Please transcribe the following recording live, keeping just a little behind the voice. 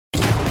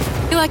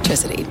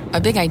Electricity,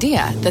 a big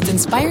idea that's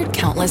inspired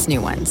countless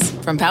new ones.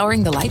 From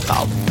powering the light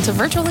bulb to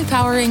virtually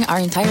powering our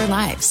entire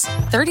lives.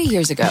 30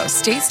 years ago,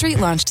 State Street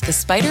launched the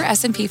Spider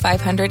S&P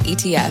 500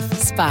 ETF,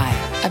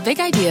 SPY. A big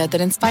idea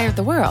that inspired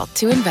the world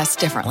to invest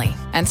differently.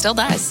 And still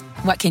does.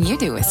 What can you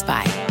do with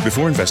SPY?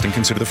 Before investing,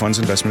 consider the fund's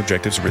investment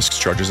objectives, risks,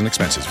 charges, and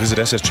expenses. Visit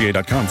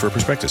ssga.com for a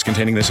prospectus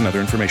containing this and other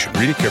information.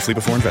 Read it carefully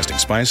before investing.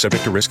 SPY is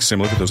subject to risks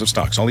similar to those of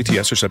stocks. All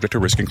ETFs are subject to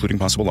risk, including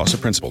possible loss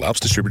of principal. Alps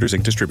Distributors,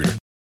 Inc. Distributor.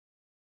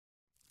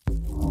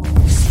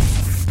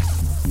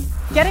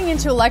 Getting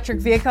into electric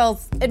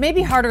vehicles, it may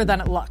be harder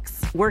than it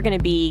looks. We're going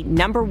to be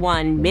number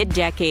one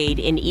mid-decade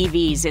in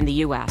EVs in the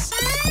U.S.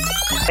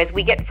 As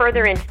we get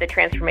further into the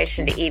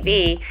transformation to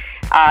EV,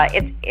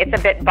 it's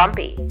a bit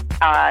bumpy,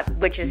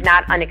 which is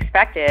not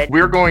unexpected.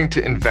 We're going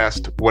to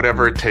invest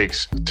whatever it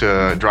takes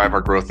to drive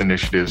our growth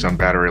initiatives on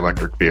battery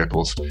electric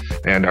vehicles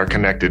and our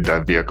connected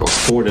vehicles.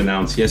 Ford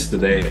announced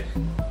yesterday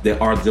they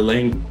are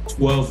delaying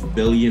 $12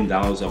 billion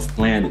of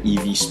planned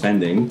EV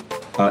spending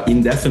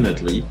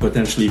indefinitely,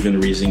 potentially even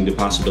raising the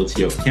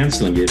possibility of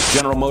canceling it.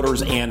 General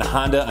Motors and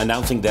Honda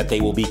announcing that they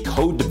will be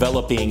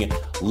co-developing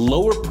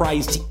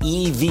lower-priced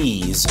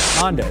EVs.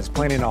 Honda is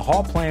planning to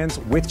halt plans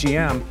with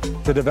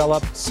GM to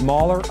develop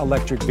smaller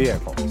electric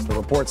vehicles. The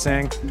report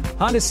saying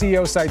Honda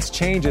CEO cites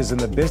changes in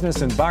the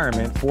business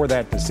environment for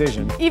that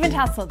decision. Even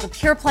Tesla, the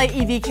pure-play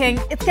EV king,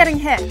 it's getting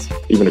hit.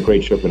 Even a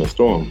great ship in a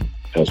storm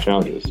has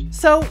challenges.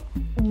 So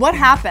what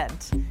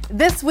happened?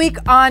 This week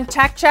on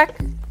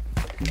TechCheck,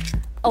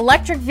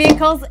 electric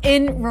vehicles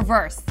in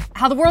reverse.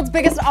 How the world's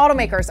biggest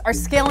automakers are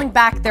scaling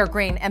back their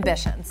green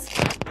ambitions.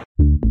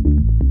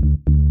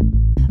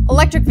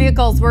 Electric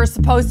vehicles were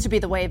supposed to be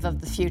the wave of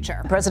the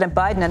future. President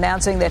Biden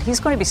announcing that he's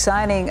going to be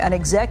signing an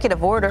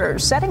executive order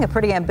setting a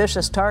pretty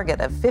ambitious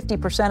target of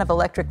 50% of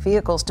electric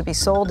vehicles to be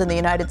sold in the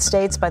United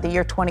States by the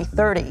year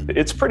 2030.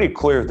 It's pretty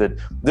clear that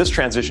this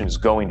transition is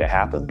going to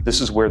happen.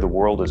 This is where the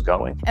world is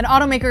going. And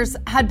automakers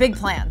had big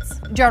plans.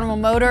 General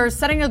Motors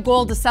setting a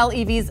goal to sell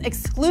EVs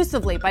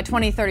exclusively by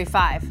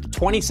 2035.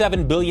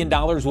 $27 billion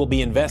will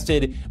be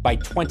invested by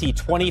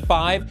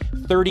 2025,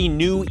 30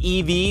 new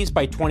EVs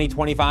by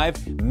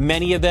 2025,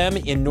 many of them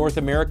in North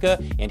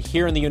America and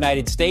here in the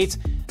United States.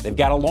 They've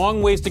got a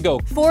long ways to go.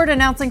 Ford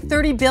announcing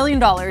 $30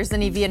 billion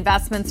in EV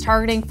investments,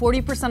 targeting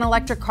 40%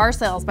 electric car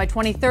sales by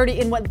 2030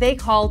 in what they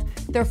called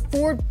their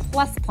Ford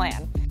Plus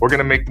plan. We're going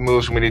to make the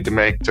moves we need to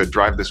make to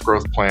drive this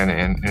growth plan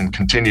and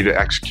continue to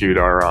execute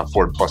our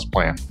Ford Plus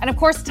plan. And of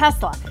course,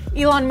 Tesla.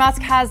 Elon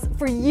Musk has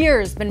for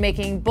years been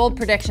making bold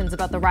predictions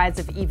about the rise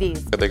of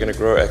EVs. They're going to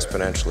grow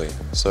exponentially.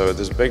 So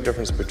there's a big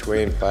difference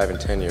between 5 and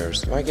 10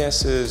 years. My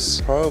guess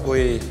is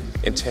probably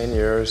in 10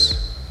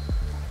 years,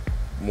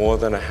 more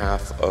than a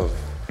half of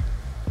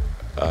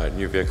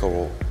new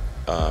vehicle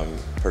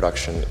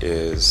production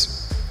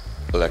is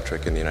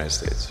electric in the United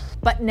States.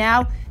 But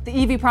now, the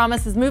EV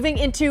promise is moving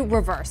into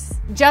reverse.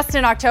 Just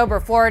in October,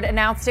 Ford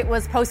announced it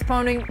was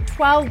postponing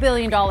 $12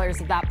 billion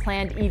of that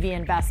planned EV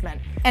investment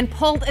and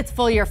pulled its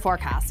full-year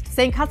forecast,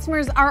 saying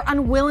customers are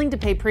unwilling to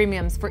pay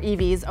premiums for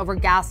EVs over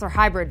gas or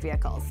hybrid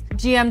vehicles.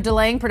 GM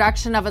delaying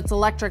production of its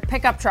electric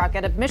pickup truck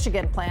at a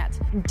Michigan plant,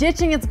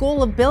 ditching its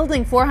goal of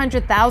building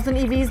 400,000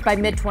 EVs by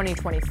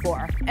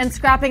mid-2024, and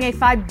scrapping a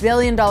 $5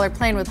 billion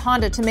plan with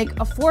Honda to make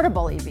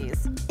affordable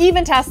EVs.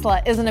 Even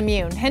Tesla isn't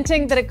immune,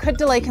 hinting that it could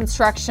delay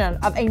construction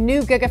of a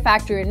new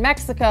gigafactory in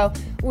Mexico,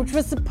 which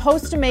was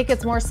supposed to make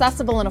its more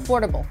accessible and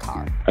affordable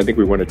car. I think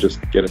we want to just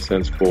get a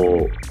sense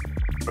for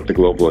what the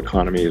global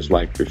economy is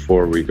like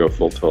before we go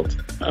full tilt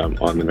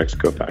on the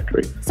Mexico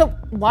factory. So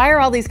why are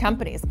all these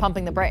companies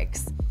pumping the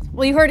brakes?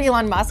 Well, you heard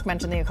Elon Musk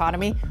mention the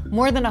economy.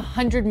 More than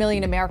 100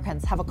 million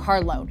Americans have a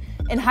car loan,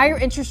 and higher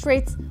interest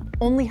rates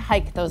only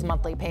hike those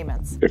monthly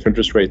payments. If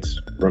interest rates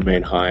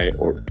remain high,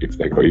 or if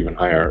they go even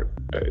higher,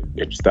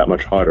 it's that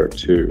much harder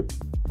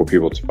for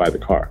people to buy the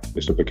car.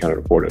 They simply cannot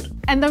afford it.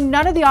 And though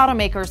none of the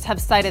automakers have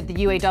cited the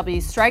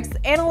UAW strikes,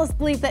 analysts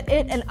believe that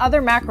it and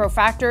other macro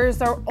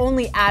factors are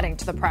only adding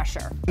to the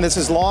pressure. This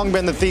has long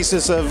been the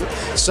thesis of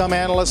some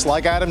analysts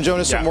like Adam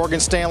Jonas at Morgan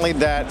Stanley,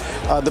 that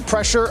the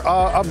pressure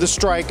of the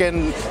strike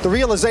and the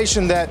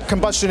realization that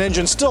combustion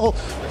engines still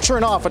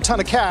churn off a ton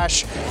of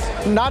cash,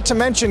 not to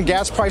mention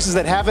gas prices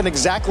that haven't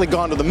exactly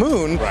gone to the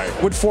moon,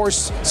 would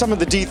force some of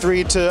the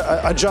D3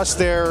 to adjust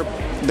their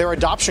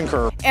adoption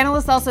curve.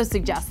 Analysts also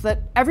suggest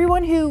that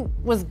everyone who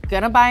was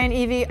gonna buy an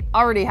EV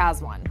already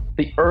has one.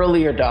 The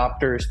early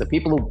adopters, the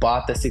people who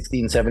bought the $60,000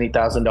 and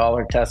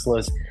 $70,000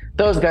 Teslas,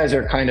 those guys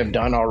are kind of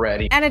done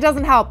already. And it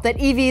doesn't help that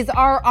EVs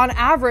are on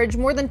average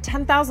more than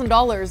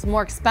 $10,000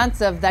 more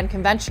expensive than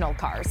conventional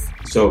cars.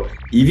 So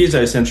EVs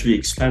are essentially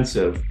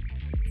expensive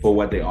for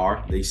what they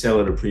are. They sell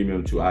at a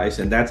premium to ICE,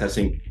 and that's, I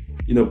think,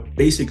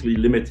 basically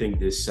limiting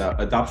this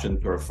adoption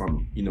curve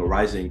from,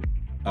 rising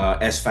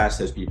as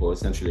fast as people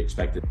essentially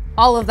expected.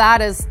 All of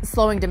that is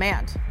slowing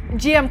demand.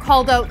 GM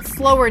called out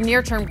slower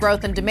near-term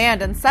growth in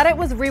demand and said it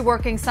was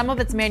reworking some of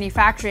its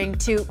manufacturing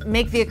to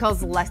make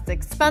vehicles less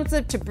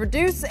expensive to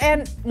produce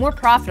and more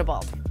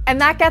profitable. And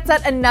that gets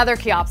at another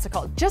key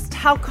obstacle. Just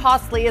how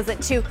costly is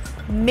it to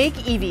make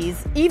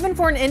EVs, even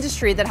for an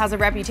industry that has a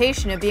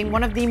reputation of being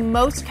one of the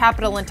most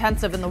capital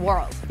intensive in the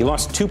world? You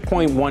lost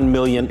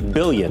 $2.1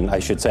 billion,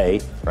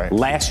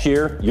 last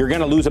year. You're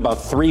going to lose about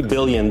 $3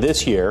 billion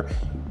this year.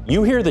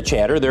 You hear the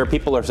chatter. There are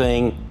people are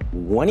saying,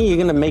 when are you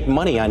going to make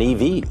money on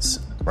EVs?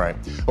 Right.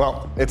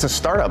 Well, it's a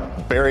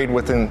startup buried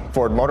within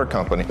Ford Motor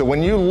Company. But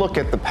when you look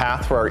at the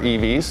path for our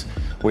EVs,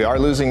 we are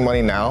losing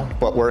money now,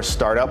 but we're a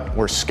startup.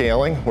 We're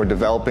scaling. We're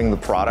developing the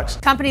products.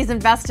 Companies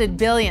invested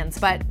billions,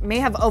 but may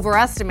have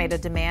overestimated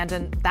demand,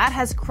 and that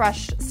has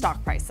crushed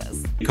stock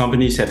prices.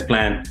 Companies had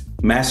planned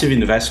massive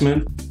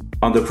investment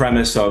on the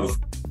premise of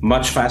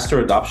much faster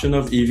adoption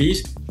of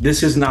EVs.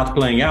 This is not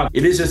playing out.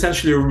 It is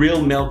essentially a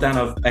real meltdown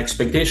of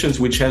expectations,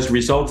 which has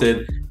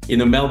resulted in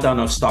a meltdown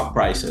of stock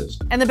prices.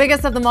 And the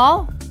biggest of them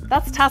all?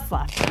 That's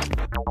Tesla.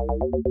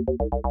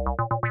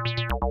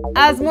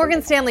 As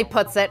Morgan Stanley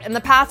puts it, in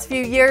the past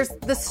few years,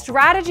 the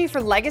strategy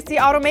for legacy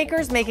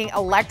automakers making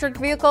electric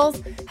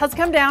vehicles has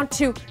come down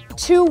to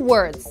two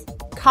words: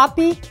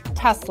 copy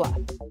Tesla.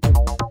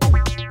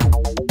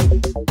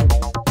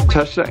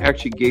 Tesla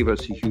actually gave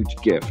us a huge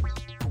gift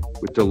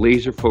with the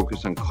laser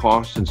focus on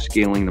cost and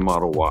scaling the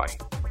Model Y.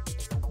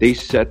 They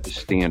set the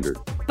standard.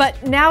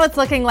 But now it's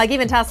looking like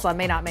even Tesla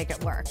may not make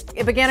it work.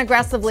 It began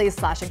aggressively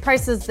slashing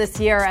prices this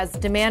year as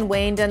demand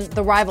waned and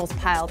the rivals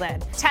piled in.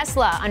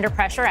 Tesla under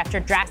pressure after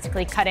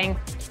drastically cutting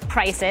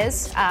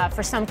prices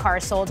for some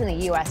cars sold in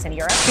the U.S. and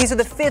Europe. These are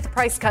the fifth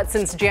price cut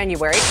since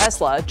January.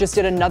 Tesla just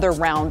did another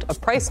round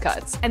of price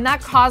cuts. And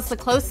that caused the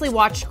closely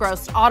watched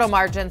gross auto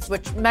margins,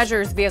 which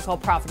measures vehicle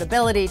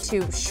profitability,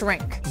 to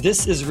shrink.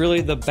 This is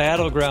really the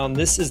battleground.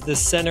 This is the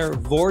center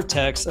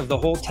vortex of the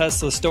whole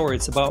Tesla story.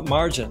 It's about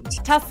margins.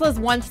 Tesla's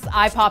once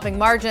eye-popping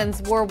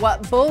margins were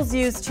what bulls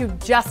used to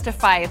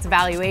justify its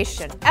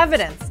valuation.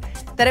 Evidence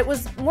that it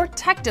was more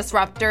tech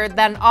disruptor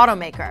than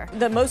automaker.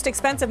 The most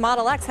expensive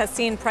Model X has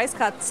seen price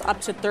cuts up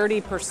to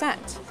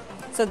 30%.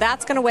 So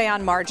that's going to weigh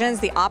on margins.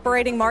 The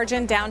operating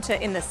margin down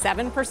to in the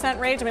 7%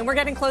 range. I mean, we're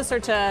getting closer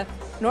to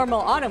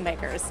normal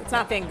automakers. It's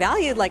not being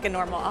valued like a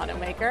normal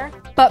automaker.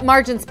 But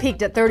margins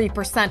peaked at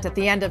 30% at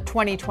the end of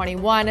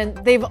 2021, and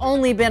they've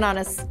only been on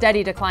a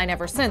steady decline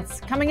ever since.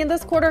 Coming in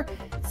this quarter,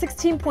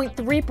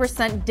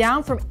 16.3%,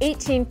 down from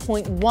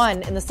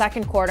 18.1% in the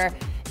second quarter,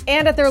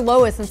 and at their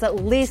lowest since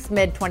at least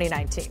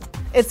mid-2019.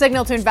 It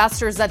signaled to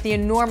investors that the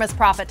enormous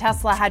profit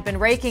Tesla had been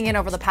raking in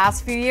over the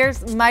past few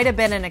years might have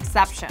been an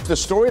exception. The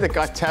story that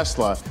got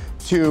Tesla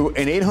to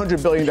an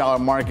 $800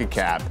 billion market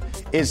cap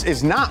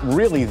is not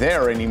really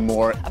there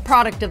anymore. A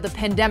product of the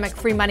pandemic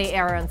free money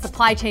era and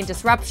supply chain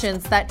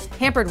disruptions that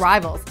hampered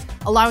rivals,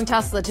 allowing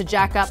Tesla to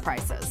jack up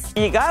prices.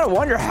 You got to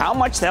wonder how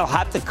much they'll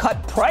have to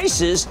cut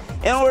prices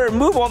in order to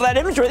move all that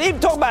inventory. They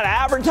talk about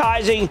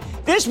advertising.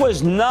 This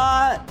was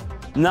not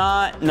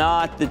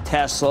the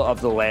Tesla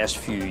of the last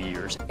few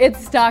years.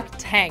 Its stock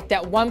tanked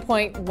at one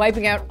point,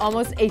 wiping out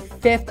almost a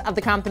fifth of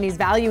the company's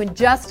value in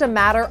just a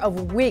matter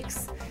of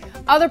weeks.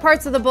 Other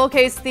parts of the bull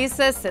case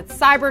thesis, its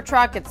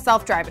Cybertruck, its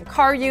self-driving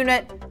car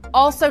unit,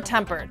 also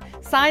tempered.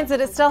 Signs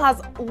that it still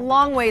has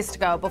long ways to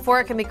go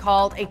before it can be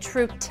called a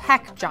true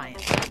tech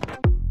giant.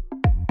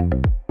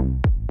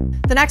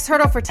 The next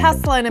hurdle for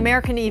Tesla and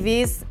American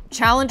EVs,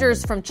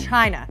 challengers from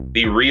China.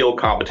 The real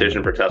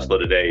competition for Tesla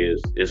today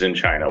is in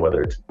China,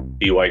 whether it's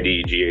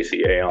BYD,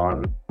 GAC,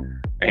 Aeon,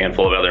 a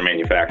handful of other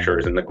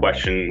manufacturers. And the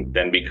question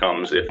then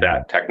becomes if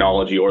that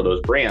technology or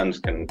those brands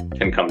can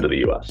come to the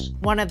U.S.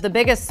 One of the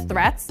biggest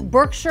threats,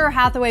 Berkshire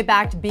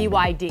Hathaway-backed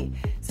BYD,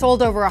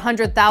 sold over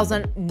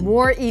 100,000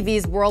 more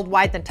EVs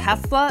worldwide than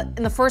Tesla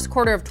in the first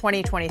quarter of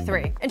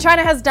 2023. And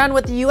China has done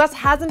what the U.S.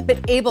 hasn't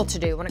been able to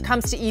do when it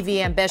comes to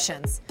EV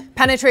ambitions.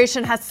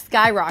 Penetration has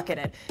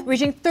skyrocketed,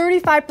 reaching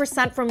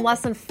 35% from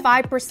less than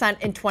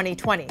 5% in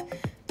 2020.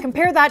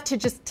 Compare that to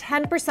just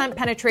 10%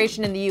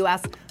 penetration in the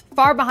U.S.,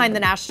 far behind the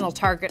national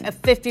target of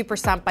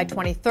 50% by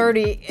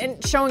 2030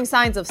 and showing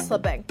signs of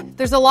slipping.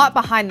 There's a lot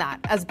behind that,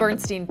 as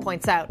Bernstein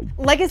points out.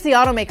 Legacy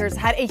automakers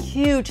had a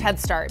huge head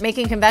start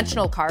making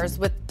conventional cars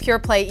with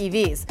pure-play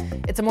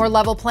EVs. It's a more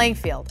level playing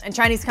field, and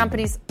Chinese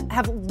companies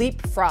have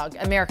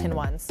leapfrogged American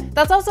ones.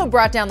 That's also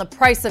brought down the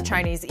price of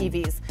Chinese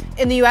EVs.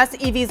 In the US,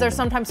 EVs are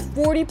sometimes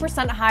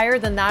 40% higher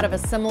than that of a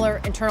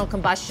similar internal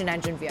combustion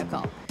engine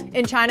vehicle.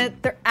 In China,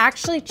 they're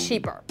actually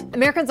cheaper.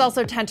 Americans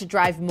also tend to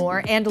drive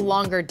more and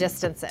longer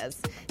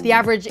distances. The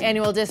average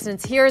annual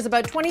distance here is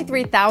about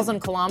 23,000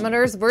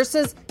 kilometers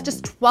versus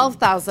just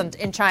 12,000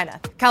 in China.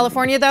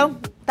 California, though,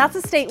 that's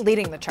a state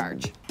leading the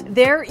charge.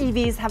 Their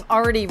EVs have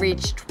already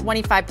reached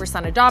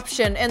 25%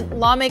 adoption, and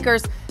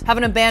lawmakers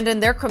haven't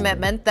abandoned their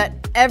commitment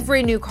that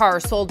every new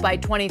car sold by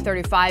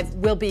 2035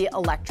 will be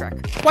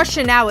electric.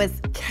 Question now is,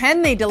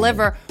 can they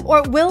deliver,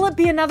 or will it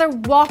be another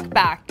walk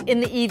back in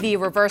the EV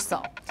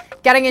reversal?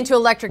 Getting into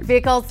electric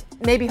vehicles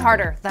may be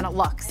harder than it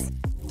looks.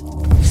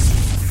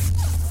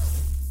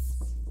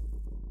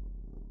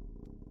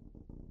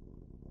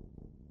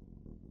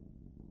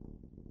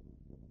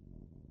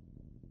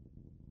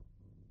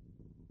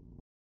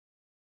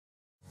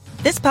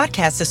 This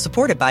podcast is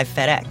supported by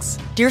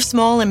FedEx. Dear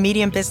small and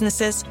medium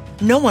businesses,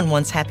 no one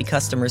wants happy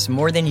customers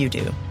more than you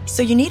do.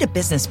 So you need a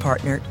business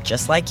partner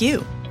just like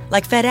you.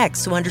 Like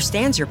FedEx, who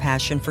understands your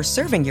passion for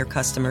serving your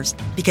customers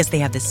because they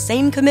have the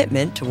same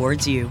commitment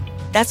towards you.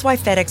 That's why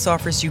FedEx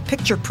offers you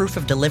picture proof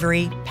of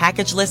delivery,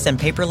 packageless and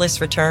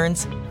paperless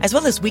returns, as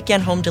well as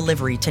weekend home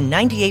delivery to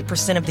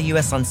 98% of the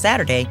U.S. on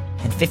Saturday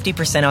and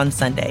 50% on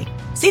Sunday.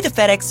 See the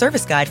FedEx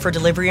service guide for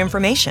delivery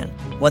information.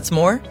 What's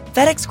more,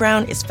 FedEx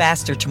Ground is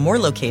faster to more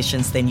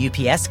locations than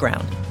UPS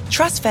Ground.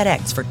 Trust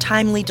FedEx for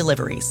timely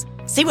deliveries.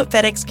 See what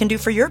FedEx can do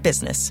for your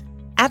business.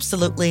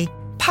 Absolutely,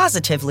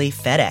 positively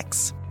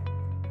FedEx.